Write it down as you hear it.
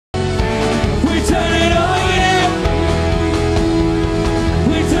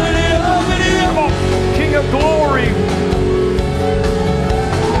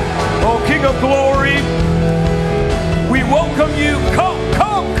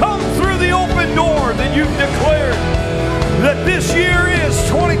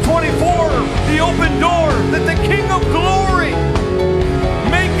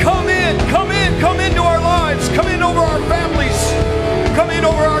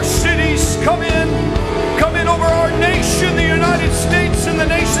come in. Come in over our nation, the United States, and the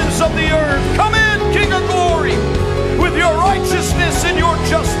nations of the earth. Come in, King of glory, with your righteousness and your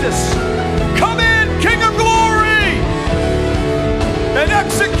justice. Come in, King of glory, and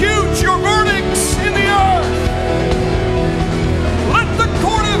execute your verdicts in the earth. Let the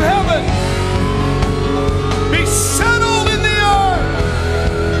court of heaven be settled in the earth.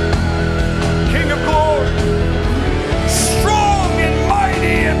 King of glory, strong and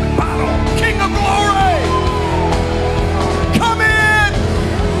mighty in battle. King of glory, come in.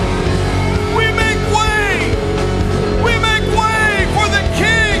 We make way. We make way for the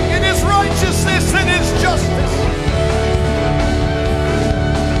King in his righteousness and his justice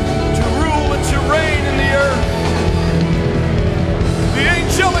to rule and to reign in the earth. The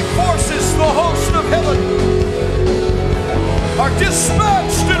angelic forces, the host of heaven, are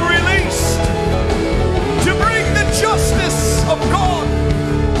dispatched and released to bring the justice of God,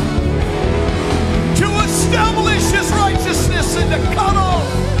 to establish his righteousness, and to cut off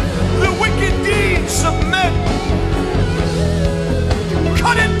the wicked deeds of men.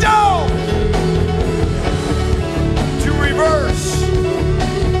 Cut it down, to reverse,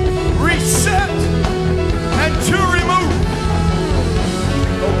 reset, and to remove.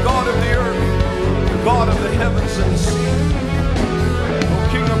 O God of the earth, God of the heavens and the sea, O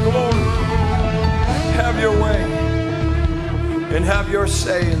King of glory, have your way and have your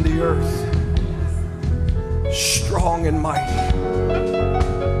say in the earth. Strong and mighty.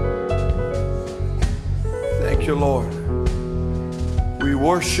 Thank you, Lord. We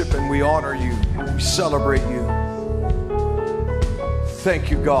worship and we honor you. We celebrate you. Thank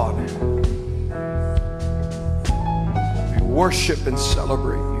you, God. We worship and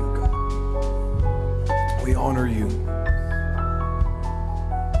celebrate you, God. We honor you.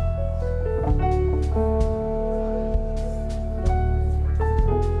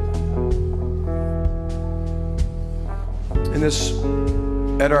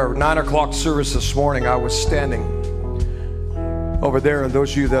 At our 9 o'clock service this morning, I was standing over there, and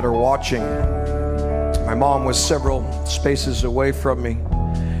those of you that are watching, my mom was several spaces away from me,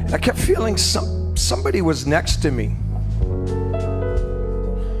 and I kept feeling somebody was next to me,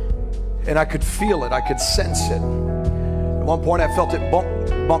 and I could feel it, I could sense it. At one point I felt it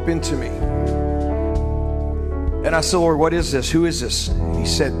bump into me, and I said, Lord, what is this? Who is this? And he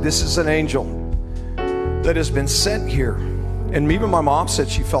said, this is an angel that has been sent here. And even my mom said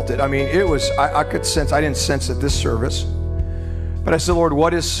she felt it. I mean, it was, I could sense, I didn't sense it this service. But I said, Lord,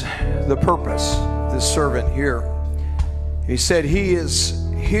 what is the purpose of this servant here? He said, he is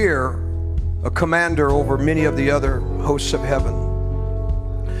here, a commander over many of the other hosts of heaven.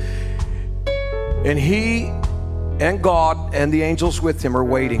 And he and God and the angels with him are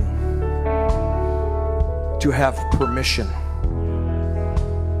waiting to have permission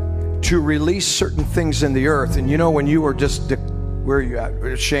to release certain things in the earth. And you know, when you were just, where are you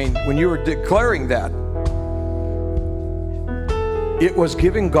at, Shane? When you were declaring that, it was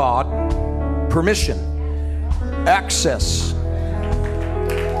giving God permission, access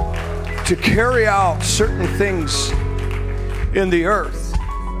to carry out certain things in the earth.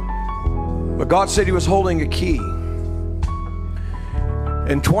 But God said he was holding a key.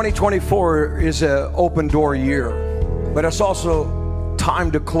 And 2024 is an open door year, but it's also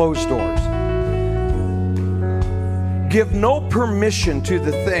time to close doors. Give no permission to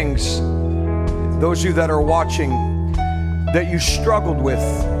the things, those of you that are watching, that you struggled with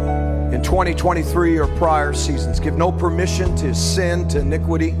in 2023 or prior seasons. Give no permission to sin, to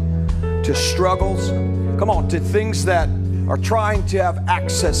iniquity, to struggles. Come on, to things that are trying to have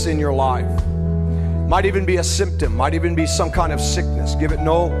access in your life. Might even be a symptom, might even be some kind of sickness. Give it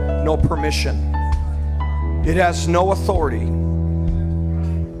no permission. It has no authority.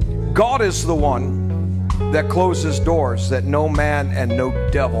 God is the one that closes doors that no man and no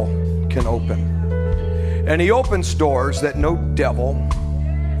devil can open. And he opens doors that no devil,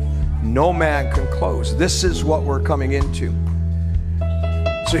 no man can close. This is what we're coming into.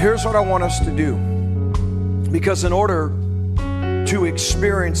 So here's what I want us to do. Because in order to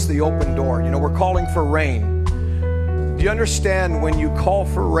experience the open door, you know, we're calling for rain. Do you understand when you call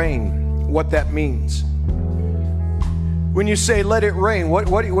for rain, what that means? When you say, let it rain, what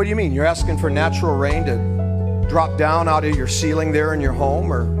do you mean? You're asking for natural rain to drop down out of your ceiling there in your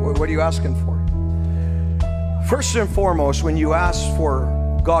home? Or what are you asking for? First and foremost, when you ask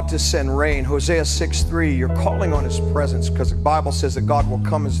for God to send rain, Hosea 6:3, you're calling on his presence, because the Bible says that God will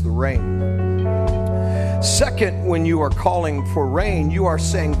come as the rain. Second, when you are calling for rain, you are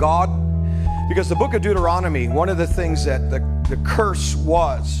saying, God, because the book of Deuteronomy, one of the things that the curse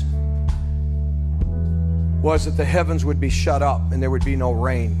was that the heavens would be shut up and there would be no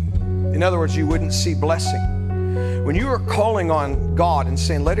rain. In other words, you wouldn't see blessing. When you are calling on God and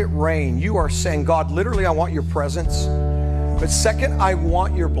saying, let it rain, you are saying, God, literally, I want your presence. But second, I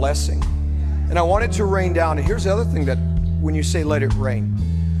want your blessing. And I want it to rain down. And here's the other thing that when you say, let it rain.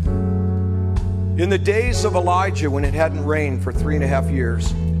 In the days of Elijah, when it hadn't rained for 3.5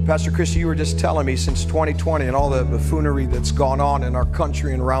 years, Pastor Christy, you were just telling me since 2020 and all the buffoonery that's gone on in our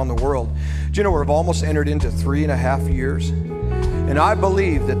country and around the world. Do you know we've almost entered into 3.5 years? And I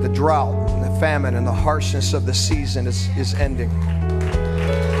believe that the drought and the famine and the harshness of the season is ending.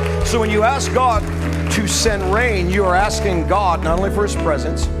 So when you ask God to send rain, you are asking God not only for His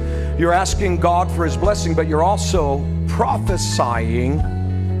presence, you're asking God for His blessing, but you're also prophesying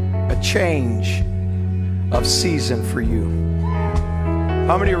a change of season for you.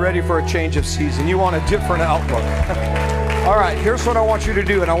 How many are ready for a change of season? You want a different outlook. All right, here's what I want you to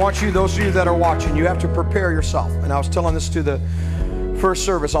do, and I want you, those of you that are watching, you have to prepare yourself. And I was telling this to the first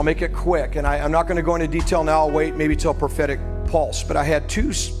service. I'll make it quick, and I'm not going to go into detail now. I'll wait maybe till prophetic pulse. But I had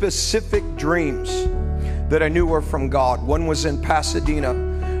 2 specific dreams that I knew were from God. One was in Pasadena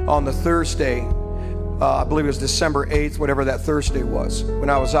on the Thursday. I believe it was December 8th, whatever that Thursday was. When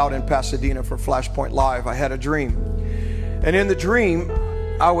I was out in Pasadena for Flashpoint Live, I had a dream. And in the dream,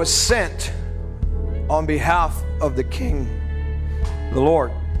 I was sent on behalf of the King, the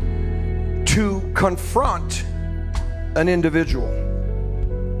Lord, to confront an individual.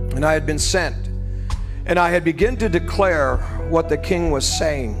 And I had been sent. And I had begun to declare what the King was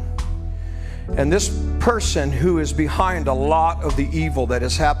saying. And this person who is behind a lot of the evil that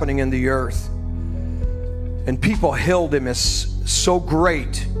is happening in the earth, and people hailed him as so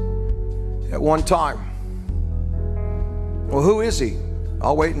great at one time. Well, who is he?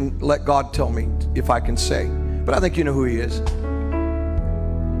 I'll wait and let God tell me if I can say. But I think you know who he is.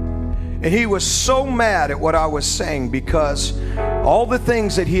 And he was so mad at what I was saying because all the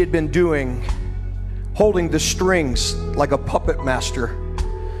things that he had been doing, holding the strings like a puppet master,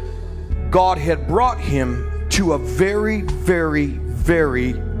 God had brought him to a very, very,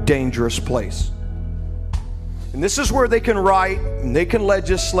 very dangerous place. And this is where they can write and they can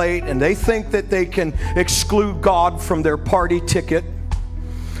legislate and they think that they can exclude God from their party ticket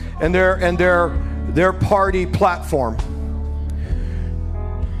and their party platform.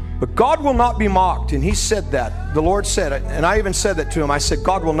 But God will not be mocked. And he said that. The Lord said it. And I even said that to him. I said,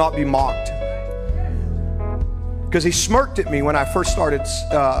 God will not be mocked. Because he smirked at me when I first started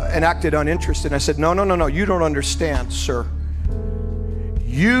and acted uninterested. And I said, no, you don't understand, sir.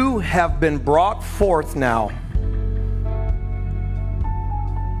 You have been brought forth now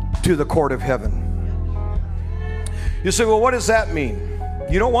to the court of heaven. You say, well, what does that mean?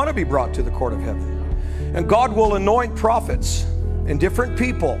 You don't want to be brought to the court of heaven. And God will anoint prophets and different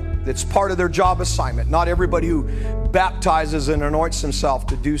people. That's part of their job assignment. Not everybody who baptizes and anoints himself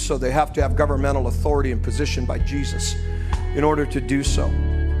to do so. They have to have governmental authority and position by Jesus in order to do so.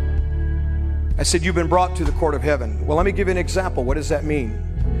 I said, you've been brought to the court of heaven. Well, let me give you an example. What does that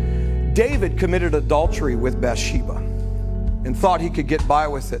mean? David committed adultery with Bathsheba and thought he could get by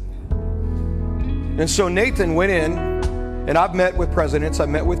with it. And so Nathan went in, and I've met with presidents, I've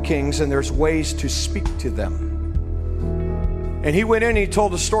met with kings, and there's ways to speak to them. And he went in and he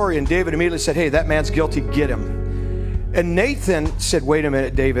told the story, and David immediately said, hey, that man's guilty, get him. And Nathan said, wait a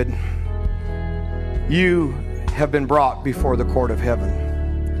minute, David, you have been brought before the court of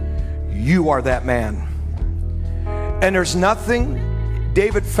heaven. You are that man. And there's nothing,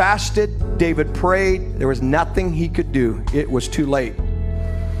 David fasted, David prayed, there was nothing he could do. It was too late.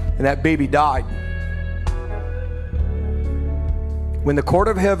 And that baby died. When the court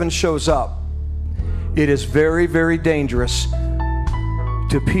of heaven shows up, it is very, very dangerous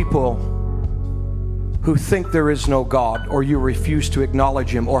to people who think there is no God, or you refuse to acknowledge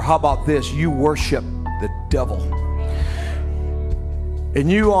him, or how about this, you worship the devil.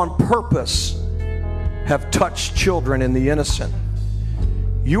 And you on purpose have touched children and the innocent.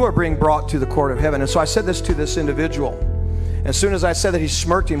 You are being brought to the court of heaven. And so I said this to this individual. As soon as I said that, he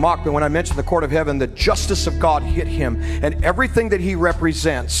smirked, he mocked me. When I mentioned the court of heaven, the justice of God hit him and everything that he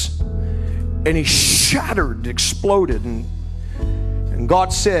represents. And he shattered, exploded. And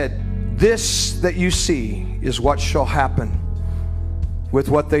God said, this that you see is what shall happen with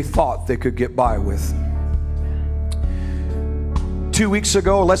what they thought they could get by with. 2 weeks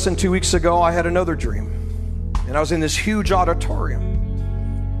ago, less than 2 weeks ago, I had another dream. And I was in this huge auditorium.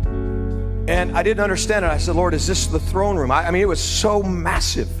 And I didn't understand it. I said, Lord, is this the throne room? I mean, it was so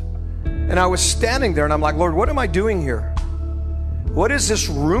massive. And I was standing there and I'm like, Lord, what am I doing here? What is this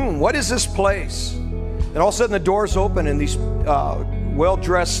room? What is this place? And all of a sudden the doors open and these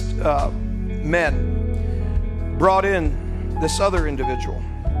well-dressed men brought in this other individual.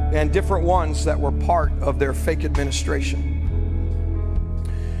 and different ones that were part of their fake administration,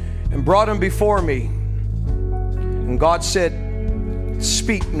 and brought them before me. And God said,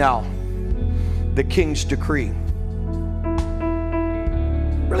 speak now the king's decree.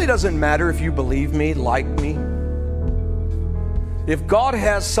 Really doesn't matter if you believe me, like me. If God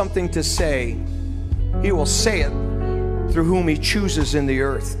has something to say, He will say it through whom He chooses in the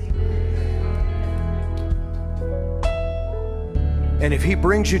earth. And if He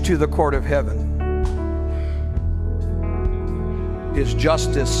brings you to the court of heaven, His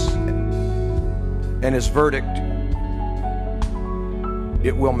justice and His verdict,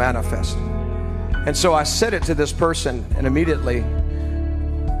 it will manifest. And so I said it to this person, and immediately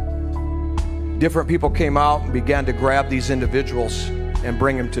different people came out and began to grab these individuals and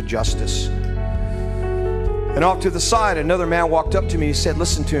bring them to justice. And off to the side, another man walked up to me. He said,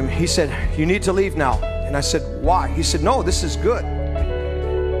 listen to him. He said, you need to leave now. And I said, why? He said, no, this is good.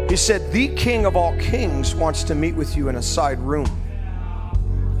 He said, the King of all kings wants to meet with you in a side room.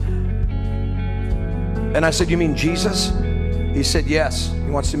 And I said, you mean Jesus? He said, yes,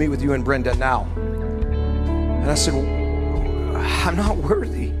 He wants to meet with you and Brenda now. And I said, well, I'm not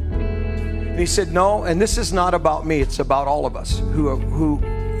worthy. And he said, no, and this is not about me, it's about all of us who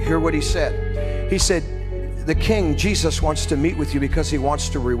hear what he said. He said, the King, Jesus, wants to meet with you because He wants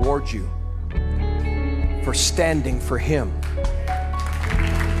to reward you for standing for Him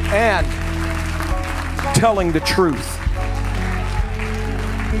and telling the truth.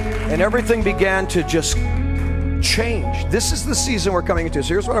 And everything began to just change. This is the season we're coming into. So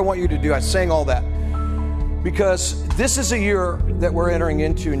here's what I want you to do. I sang all that because this is a year that we're entering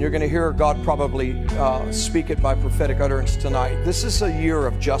into, and you're going to hear God probably speak it by prophetic utterance tonight. This is a year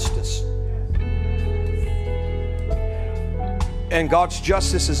of justice. And God's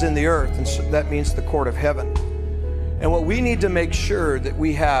justice is in the earth, and so that means the court of heaven. And what we need to make sure that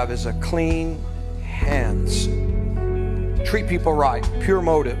we have is a clean hands. Treat people right, pure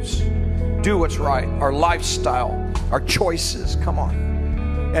motives, do what's right, our lifestyle, our choices, come on,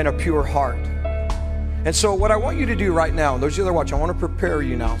 and a pure heart. And so what I want you to do right now, and those of you that are watching, I want to prepare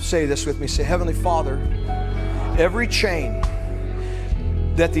you now. Say this with me. Say, Heavenly Father, every chain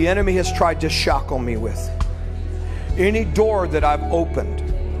that the enemy has tried to shackle me with, any door that I've opened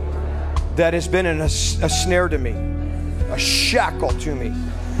that has been a snare to me, a shackle to me,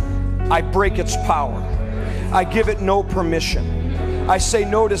 I break its power. I give it no permission. I say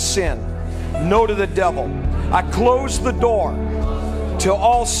no to sin, no to the devil. I close the door to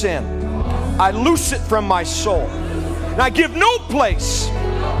all sin. I loose it from my soul. And I give no place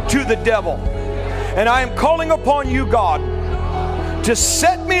to the devil. And I am calling upon you, God, to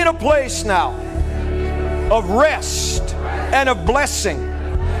set me in a place now of rest and of blessing.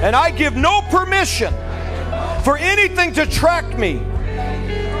 And I give no permission for anything to track me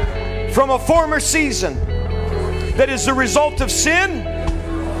from a former season that is the result of sin,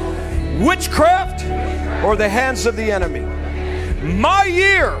 witchcraft, or the hands of the enemy. My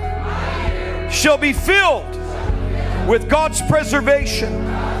year shall be filled with God's preservation,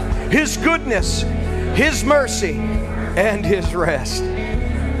 His goodness, His mercy, and His rest.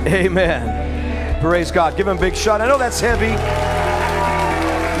 Amen. Praise God. Give Him a big shout. I know that's heavy,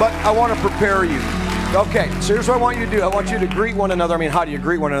 but I want to prepare you. Okay, so here's what I want you to do. I want you to greet one another. I mean, how do you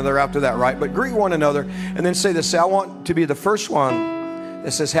greet one another after that, right? But greet one another and then say this. Say, I want to be the first one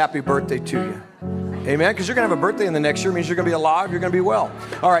that says happy birthday to you. Amen? Because you're going to have a birthday in the next year. It means you're going to be alive. You're going to be well.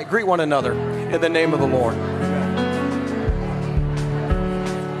 All right, greet one another in the name of the Lord.